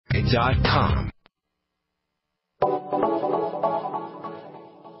BrightSideBen.com.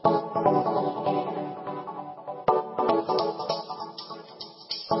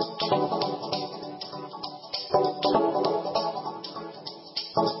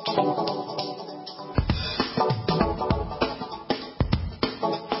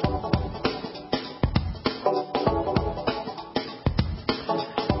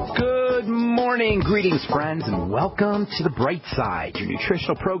 Greetings, friends, and welcome to the Bright Side, your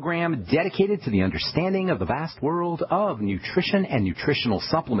nutritional program dedicated to the understanding of the vast world of nutrition and nutritional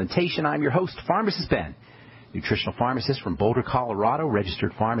supplementation. I'm your host, Pharmacist Ben, nutritional pharmacist from Boulder, Colorado,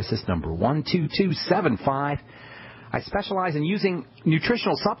 registered pharmacist number 12275. I specialize in using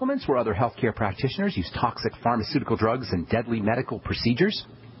nutritional supplements where other healthcare practitioners use toxic pharmaceutical drugs and deadly medical procedures.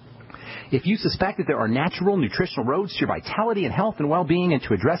 If you suspect that there are natural nutritional roads to your vitality and health and well-being and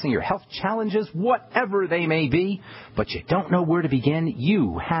to addressing your health challenges, whatever they may be, but you don't know where to begin,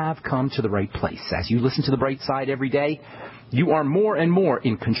 you have come to the right place. As you listen to the Bright Side every day, you are more and more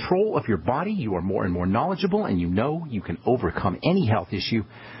in control of your body, you are more and more knowledgeable, and you know you can overcome any health issue.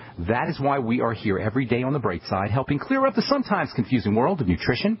 That is why we are here every day on the Bright Side, helping clear up the sometimes confusing world of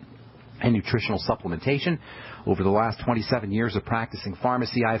nutrition and nutritional supplementation. Over the last 27 years of practicing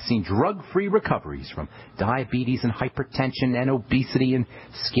pharmacy, I have seen drug-free recoveries from diabetes and hypertension and obesity and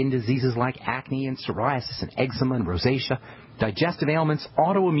skin diseases like acne and psoriasis and eczema and rosacea, digestive ailments,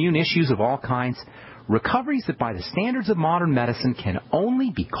 autoimmune issues of all kinds, recoveries that by the standards of modern medicine can only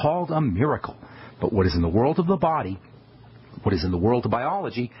be called a miracle. But what is in the world of the body, what is in the world of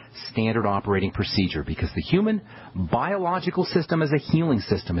biology, standard operating procedure, because the human biological system is a healing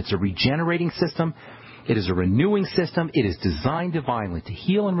system. It's a regenerating system. It is a renewing system. It is designed divinely to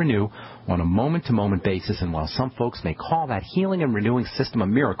heal and renew on a moment-to-moment basis. And while some folks may call that healing and renewing system a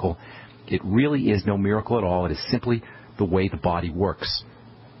miracle, it really is no miracle at all. It is simply the way the body works.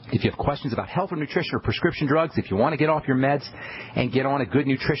 If you have questions about health or nutrition or prescription drugs, if you want to get off your meds and get on a good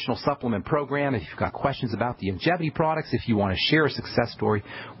nutritional supplement program, if you've got questions about the longevity products, if you want to share a success story,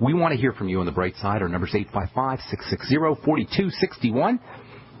 we want to hear from you on the Bright Side. Our number is 855-660-4261.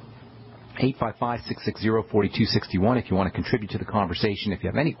 855-660-4261 if you want to contribute to the conversation. If you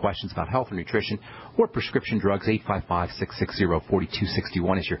have any questions about health or nutrition or prescription drugs,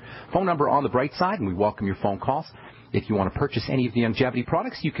 855-660-4261 is your phone number on the Bright Side, and we welcome your phone calls. If you want to purchase any of the longevity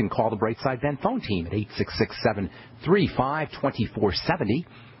products, you can call the Brightside Ben phone team at 866-735-2470.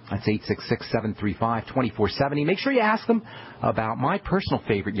 That's 866-735-2470. Make sure you ask them about my personal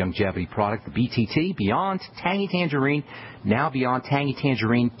favorite longevity product, the BTT, Beyond Tangy Tangerine, now Beyond Tangy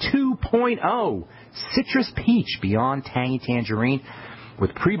Tangerine 2.0. Citrus Peach Beyond Tangy Tangerine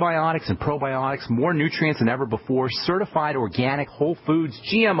with prebiotics and probiotics, more nutrients than ever before, certified organic, whole foods,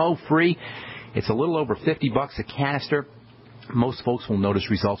 GMO-free. It's a little over $50 a canister. Most folks will notice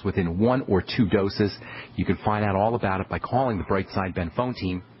results within 1 or 2 doses. You can find out all about it by calling the Brightside Ben phone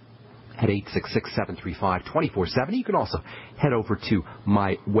team at 866-735-2470. You can also head over to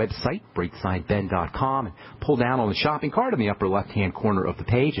my website, BrightSideBen.com, and pull down on the shopping cart in the upper left-hand corner of the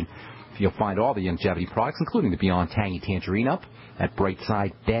page, and you'll find all the longevity products, including the Beyond Tangy Tangerine, up at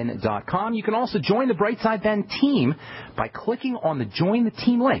BrightSideBen.com. You can also join the Brightside Ben team by clicking on the Join the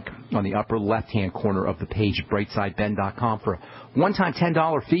Team link on the upper left-hand corner of the page at BrightSideBen.com. For a one-time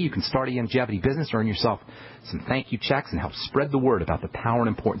 $10 fee, you can start a longevity business, earn yourself some thank you checks, and help spread the word about the power and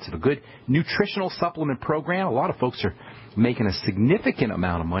importance of a good nutritional supplement program. A lot of folks are making a significant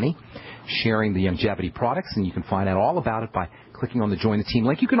amount of money sharing the longevity products, and you can find out all about it by clicking on the Join the Team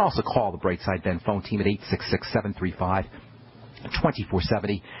link. You can also call the Brightside Ben phone team at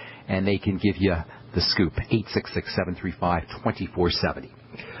 866-735-2470, and they can give you the scoop, 866-735-2470.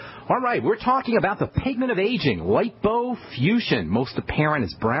 All right, we're talking about the pigment of aging, lipofusion. Most apparent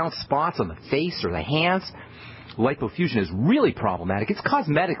as brown spots on the face or the hands. Lipofusion is really problematic. It's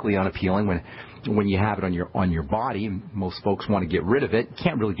cosmetically unappealing when you have it on your body. Most folks want to get rid of it. You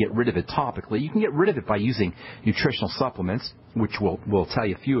can't really get rid of it topically. You can get rid of it by using nutritional supplements, which we'll tell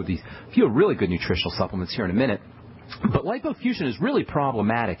you a few really good nutritional supplements here in a minute. But lipofusion is really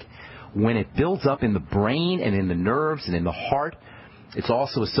problematic when it builds up in the brain and in the nerves and in the heart. It's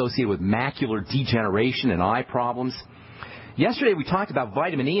also associated with macular degeneration and eye problems. Yesterday we talked about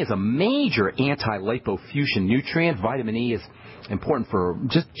vitamin E as a major anti-lipofusion nutrient. Vitamin E is important for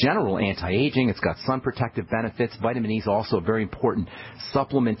just general anti-aging. It's got sun protective benefits. Vitamin E is also a very important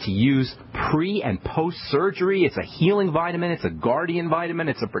supplement to use pre- and post-surgery. It's a healing vitamin. It's a guardian vitamin.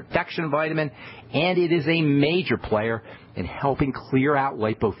 It's a protection vitamin. And it is a major player in helping clear out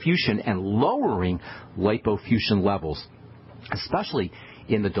lipofusion and lowering lipofusion levels, especially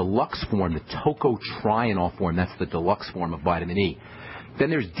in the deluxe form, the tocotrienol form. That's the deluxe form of vitamin E. Then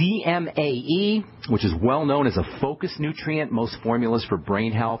there's DMAE, which is well known as a focus nutrient. Most formulas for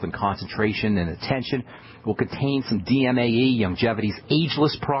brain health and concentration and attention will contain some DMAE, Longevity's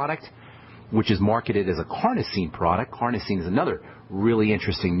ageless product, which is marketed as a carnosine product. Carnosine is another really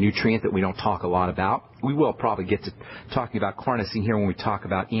interesting nutrient that we don't talk a lot about. We will probably get to talking about carnosine here when we talk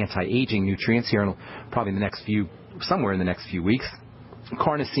about anti-aging nutrients here in probably somewhere in the next few weeks.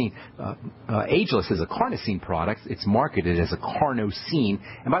 Carnosine, ageless is a carnosine product. It's marketed as a carnosine.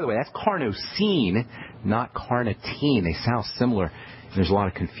 And by the way, that's carnosine, not carnitine. They sound similar. There's a lot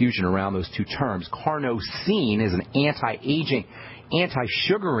of confusion around those two terms. Carnosine is an anti-aging,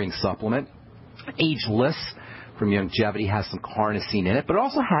 anti-sugaring supplement. Ageless from Longevity has some carnosine in it, but it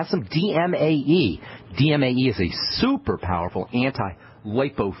also has some DMAE. DMAE is a super powerful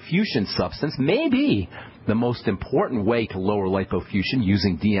anti-lipofuscin substance, maybe the most important way to lower lipofuscin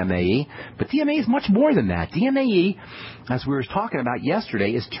using DMAE. But DMAE is much more than that. DMAE, as we were talking about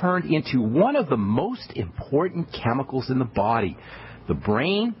yesterday, is turned into one of the most important chemicals in the body, the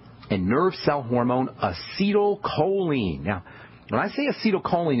brain and nerve cell hormone acetylcholine. Now, when I say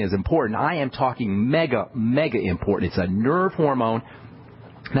acetylcholine is important, I am talking mega important. It's a nerve hormone.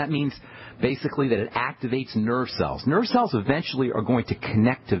 That means basically that it activates nerve cells. Nerve cells eventually are going to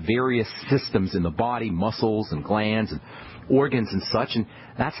connect to various systems in the body, muscles and glands and organs and such, and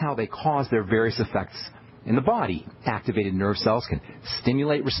that's how they cause their various effects in the body. Activated nerve cells can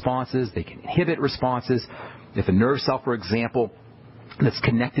stimulate responses. They can inhibit responses. If a nerve cell, for example, that's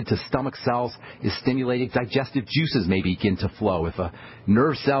connected to stomach cells is stimulated, digestive juices may begin to flow. If a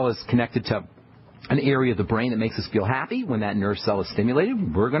nerve cell is connected to an area of the brain that makes us feel happy, when that nerve cell is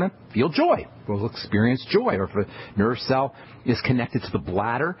stimulated, we're going to feel joy. We'll experience joy. Or if a nerve cell is connected to the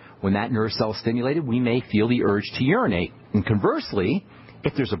bladder, when that nerve cell is stimulated, we may feel the urge to urinate. And conversely,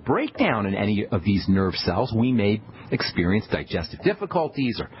 if there's a breakdown in any of these nerve cells, we may experience digestive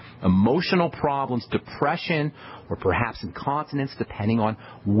difficulties or emotional problems, depression, or perhaps incontinence, depending on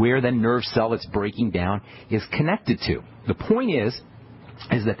where the nerve cell that's breaking down is connected to. The point is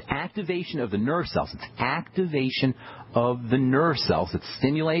that activation of the nerve cells, it's activation of the nerve cells that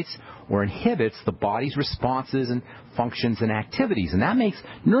stimulates or inhibits the body's responses and functions and activities. And that makes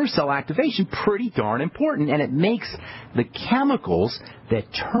nerve cell activation pretty darn important, and it makes the chemicals that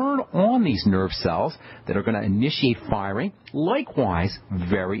turn on these nerve cells that are going to initiate firing, likewise,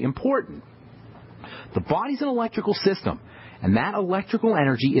 very important. The body's an electrical system, and that electrical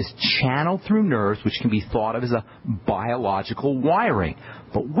energy is channeled through nerves, which can be thought of as a biological wiring.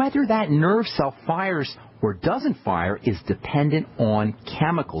 But whether that nerve cell fires or doesn't fire is dependent on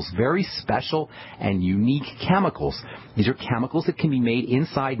chemicals, very special and unique chemicals. These are chemicals that can be made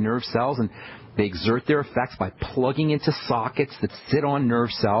inside nerve cells, and they exert their effects by plugging into sockets that sit on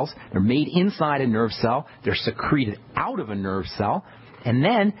nerve cells. They're made inside a nerve cell. They're secreted out of a nerve cell. And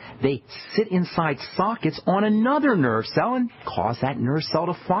then they sit inside sockets on another nerve cell and cause that nerve cell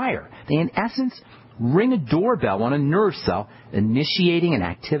to fire. They, in essence, ring a doorbell on a nerve cell, initiating and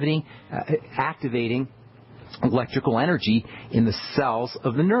activating electrical energy in the cells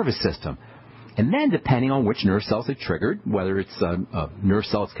of the nervous system. And then, depending on which nerve cells are triggered, whether it's a nerve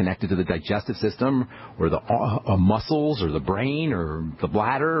cell that's connected to the digestive system or the muscles or the brain or the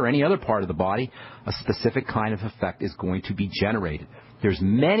bladder or any other part of the body, a specific kind of effect is going to be generated. There's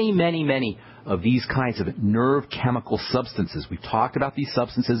many of these kinds of nerve chemical substances. We've talked about these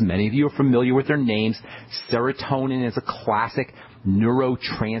substances. Many of you are familiar with their names. Serotonin is a classic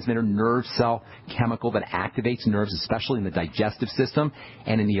neurotransmitter, nerve cell chemical that activates nerves, especially in the digestive system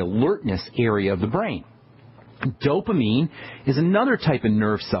and in the alertness area of the brain. Dopamine is another type of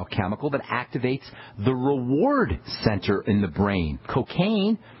nerve cell chemical that activates the reward center in the brain.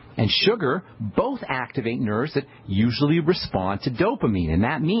 Cocaine and sugar both activate nerves that usually respond to dopamine, and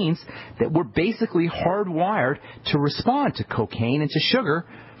that means that we're basically hardwired to respond to cocaine and to sugar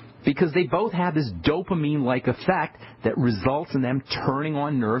because they both have this dopamine-like effect that results in them turning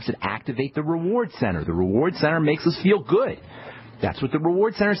on nerves that activate the reward center. The reward center makes us feel good. That's what the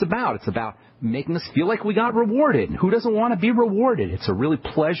reward center is about. It's about making us feel like we got rewarded. Who doesn't want to be rewarded? It's a really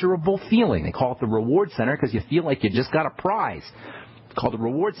pleasurable feeling. They call it the reward center because you feel like you just got a prize. It's called the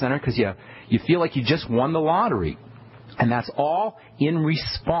reward center because you feel like you just won the lottery. And that's all in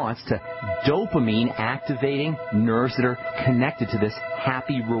response to dopamine activating nerves that are connected to this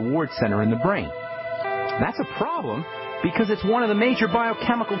happy reward center in the brain. That's a problem because it's one of the major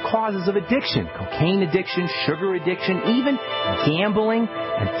biochemical causes of addiction. Cocaine addiction, sugar addiction, even gambling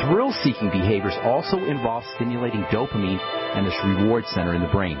and thrill-seeking behaviors also involve stimulating dopamine and this reward center in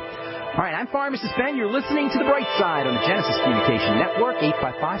the brain. All right, I'm Pharmacist Ben. You're listening to The Brightside on the Genesis Communication Network.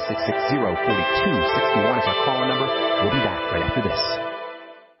 855-660-4261 is our caller number. We'll be back right after this.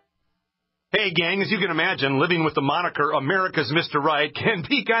 Hey, gang, as you can imagine, living with the moniker America's Mr. Right can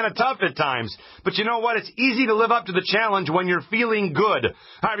be kind of tough at times. But you know what? It's easy to live up to the challenge when you're feeling good.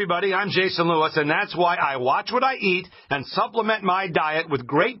 Hi, everybody. I'm Jason Lewis, and that's why I watch what I eat and supplement my diet with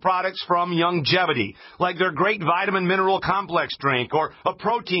great products from Youngevity, like their great vitamin mineral complex drink or a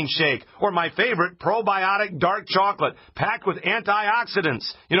protein shake or my favorite probiotic dark chocolate packed with antioxidants.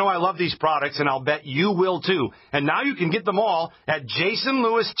 You know, I love these products, and I'll bet you will, too. And now you can get them all at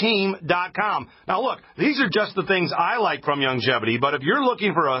jasonlewisteam.com. Now, look, these are just the things I like from Youngevity, but if you're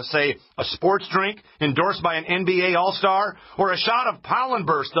looking for, a sports drink endorsed by an NBA All-Star or a shot of Pollen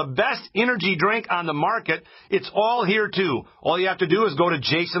Burst, the best energy drink on the market, it's all here, too. All you have to do is go to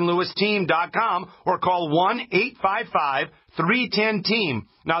jasonlewisteam.com or call 1-855-310-TEAM.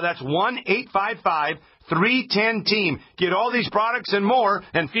 Now, that's 1-855-310-TEAM. Get all these products and more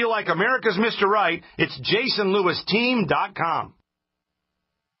and feel like America's Mr. Right. It's jasonlewisteam.com.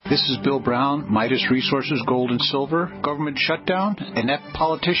 This is Bill Brown, Midas Resources, Gold and Silver, government shutdown, inept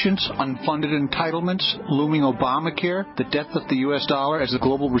politicians, unfunded entitlements, looming Obamacare, the death of the U.S. dollar as the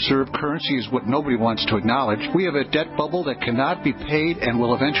global reserve currency is what nobody wants to acknowledge. We have a debt bubble that cannot be paid and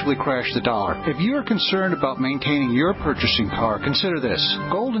will eventually crash the dollar. If you are concerned about maintaining your purchasing power, consider this.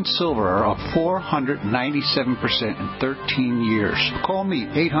 Gold and silver are up 497% in 13 years. Call me,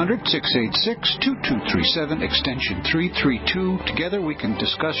 800-686-2237, extension 332. Together we can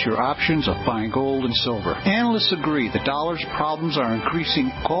discuss your options of buying gold and silver. Analysts agree the dollar's problems are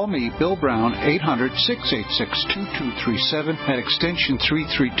increasing. Call me, Bill Brown, 800-686-2237 at extension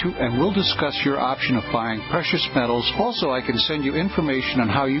 332, and we'll discuss your option of buying precious metals. Also, I can send you information on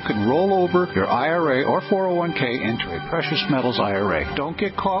how you can roll over your IRA or 401k into a precious metals IRA. Don't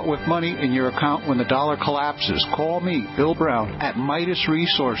get caught with money in your account when the dollar collapses. Call me, Bill Brown, at Midas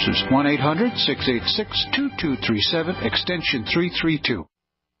Resources, 1-800-686-2237, extension 332.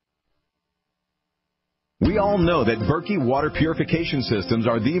 We all know that Berkey Water Purification Systems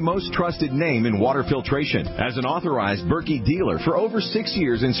are the most trusted name in water filtration. As an authorized Berkey dealer for over 6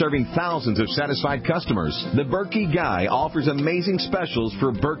 years and serving thousands of satisfied customers, the Berkey Guy offers amazing specials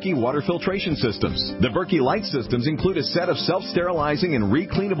for Berkey Water Filtration Systems. The Berkey Light Systems include a set of self-sterilizing and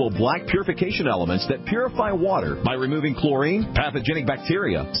recleanable black purification elements that purify water by removing chlorine, pathogenic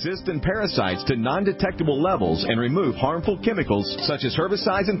bacteria, cysts, and parasites to non-detectable levels and remove harmful chemicals such as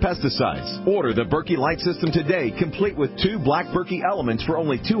herbicides and pesticides. Order the Berkey Light System today, complete with 2 black Berkey elements for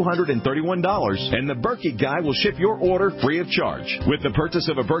only $231, and the Berkey Guy will ship your order free of charge. With the purchase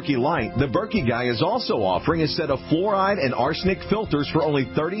of a Berkey Light, the Berkey Guy is also offering a set of fluoride and arsenic filters for only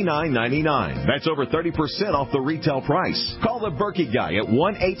 $39.99. That's over 30% off the retail price. Call the Berkey Guy at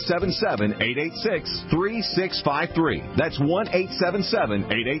 1-877-886-3653. That's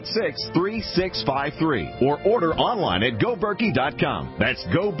 1-877-886-3653. Or order online at GoBerkey.com. That's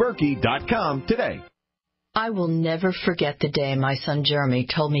GoBerkey.com today. I will never forget the day my son Jeremy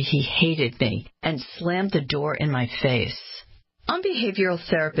told me he hated me and slammed the door in my face. I'm behavioral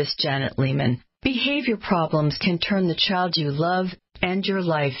therapist Janet Lehman. Behavior problems can turn the child you love and your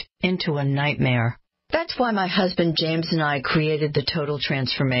life into a nightmare. That's why my husband James and I created the Total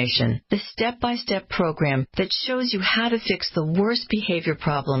Transformation, the step-by-step program that shows you how to fix the worst behavior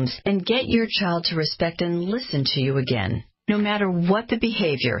problems and get your child to respect and listen to you again. No matter what the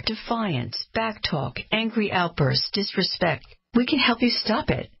behavior, defiance, backtalk, angry outbursts, disrespect, we can help you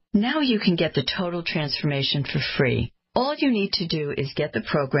stop it. Now you can get the Total Transformation for free. All you need to do is get the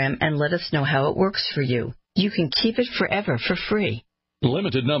program and let us know how it works for you. You can keep it forever for free.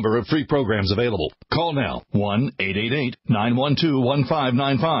 Limited number of free programs available. Call now,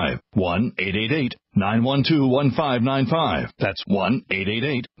 1-888-912-1595. 1-888-912-1595. That's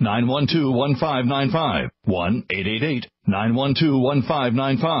 1-888-912-1595.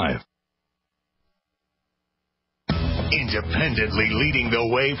 1-888-912-1595. Independently leading the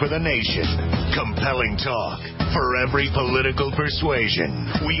way for the nation. Compelling talk for every political persuasion.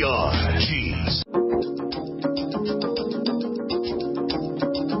 We are G's.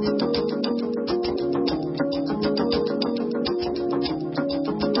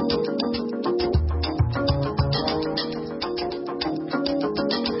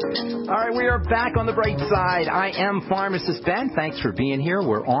 We are back on the bright side. I am Pharmacist Ben. Thanks for being here.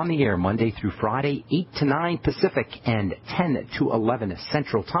 We're on the air Monday through Friday, 8 to 9 Pacific and 10 to 11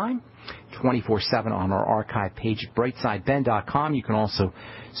 Central Time, 24/7 on our archive page at brightsideben.com. You can also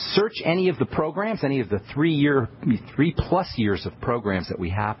search any of the programs, any of the 3+ years of programs that we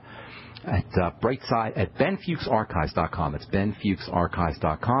have at Brightside at benfuchsarchives.com. It's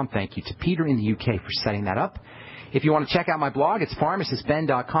benfuchsarchives.com. Thank you to Peter in the UK for setting that up. If you want to check out my blog, it's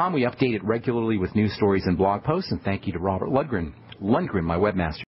pharmacistben.com. We update it regularly with news stories and blog posts. And thank you to Robert Lundgren, my webmaster.